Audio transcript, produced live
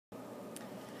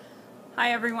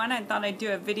Hi everyone, I thought I'd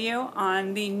do a video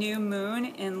on the new moon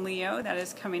in Leo that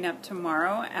is coming up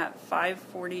tomorrow at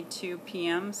 5:42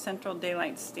 p.m. Central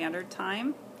Daylight Standard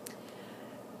Time.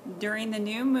 During the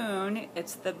new moon,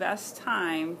 it's the best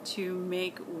time to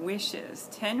make wishes,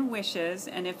 10 wishes,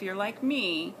 and if you're like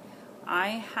me, I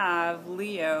have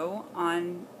Leo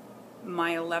on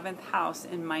my 11th house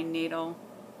in my natal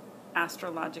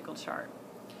astrological chart.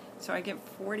 So I get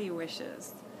 40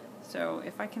 wishes. So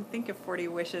if I can think of 40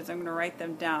 wishes, I'm going to write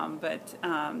them down. But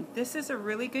this is a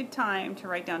really good time to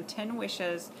write down 10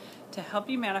 wishes to help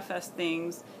you manifest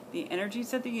things. The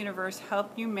energies of the universe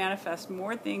help you manifest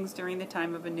more things during the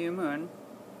time of a new moon.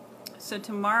 So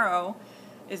tomorrow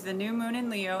is the new moon in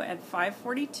Leo at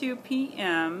 5:42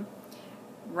 p.m.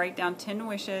 Write down 10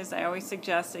 wishes. I always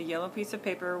suggest a yellow piece of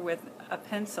paper with a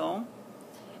pencil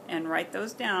and write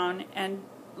those down. And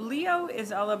Leo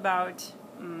is all about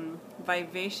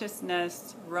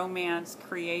vivaciousness, romance,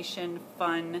 creation,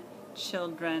 fun,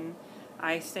 children.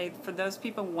 I say for those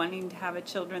people wanting to have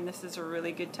children, this is a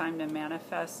really good time to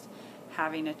manifest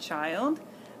having a child.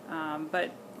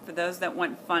 But for those that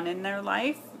want fun in their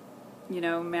life, you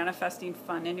know, manifesting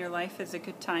fun in your life is a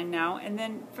good time now. And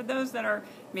then for those that are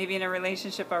maybe in a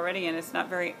relationship already and it's not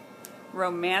very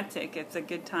romantic, it's a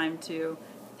good time to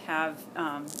have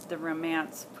the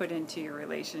romance put into your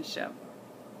relationship.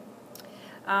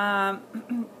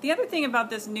 The other thing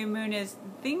about this new moon is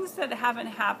things that haven't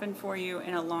happened for you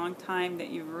in a long time that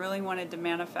you've really wanted to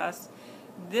manifest.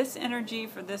 This energy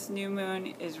for this new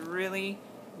moon is really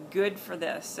good for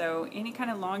this. So any kind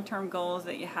of long-term goals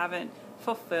that you haven't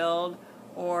fulfilled,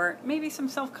 or maybe some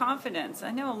self-confidence.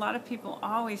 I know a lot of people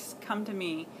always come to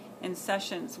me in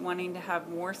sessions wanting to have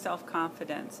more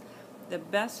self-confidence. The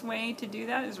best way to do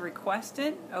that is request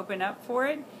it, open up for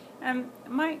it. And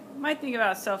my thing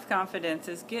about self-confidence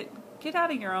is get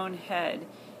out of your own head.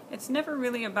 It's never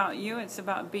really about you. It's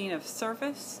about being of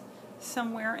service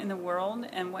somewhere in the world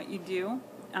and what you do.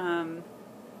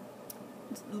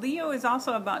 Leo is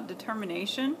also about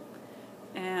determination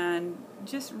and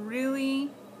just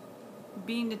really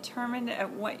being determined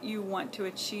at what you want to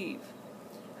achieve.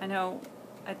 I know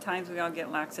at times we all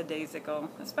get lackadaisical,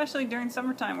 especially during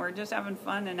summertime. We're just having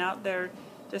fun and out there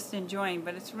just enjoying,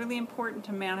 but it's really important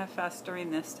to manifest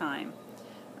during this time.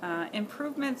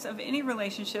 Improvements of any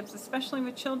relationships, especially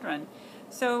with children.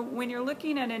 So when you're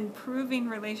looking at improving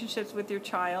relationships with your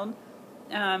child,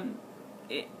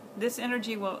 this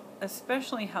energy will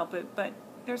especially help it, but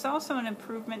there's also an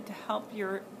improvement to help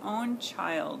your own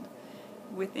child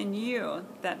within you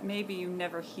that maybe you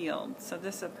never healed. So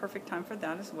this is a perfect time for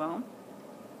that as well.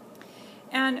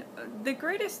 And the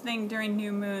greatest thing during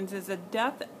new moons is a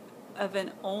death of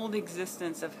an old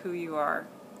existence of who you are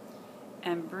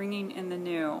and bringing in the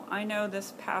new. I know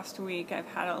this past week I've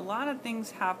had a lot of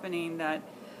things happening that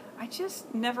I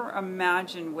just never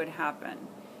imagined would happen,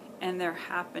 and they're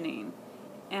happening.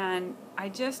 And I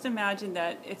just imagine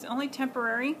that it's only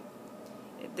temporary.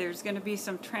 There's going to be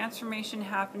some transformation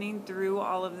happening through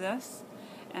all of this,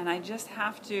 and I just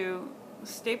have to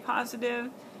stay positive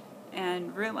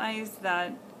and realize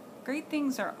that great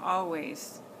things are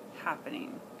always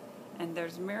happening. And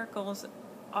there's miracles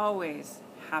always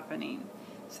happening.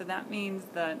 So that means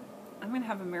that I'm going to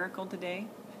have a miracle today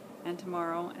and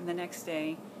tomorrow and the next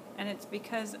day. And it's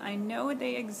because I know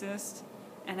they exist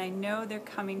and I know they're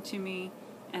coming to me.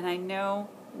 And I know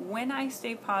when I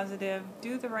stay positive,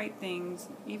 do the right things,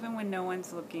 even when no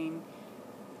one's looking,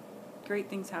 great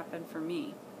things happen for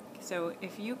me. So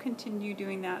if you continue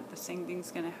doing that, the same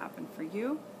thing's going to happen for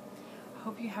you. I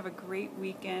hope you have a great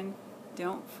weekend.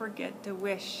 Don't forget to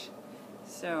wish.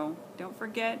 So don't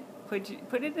forget,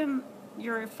 put it in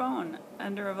your phone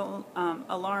under an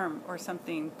alarm or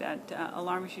something that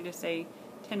alarms you to say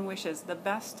 10 wishes. The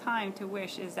best time to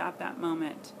wish is at that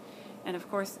moment. And of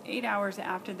course, 8 hours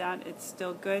after that, it's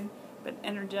still good, but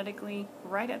energetically,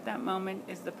 right at that moment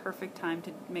is the perfect time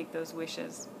to make those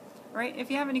wishes. All right,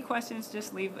 if you have any questions,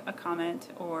 just leave a comment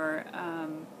or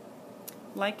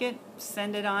like it,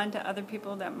 send it on to other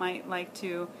people that might like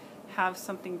to have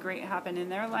something great happen in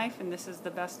their life, and this is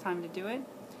the best time to do it.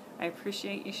 I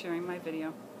appreciate you sharing my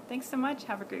video. Thanks so much.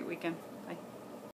 Have a great weekend.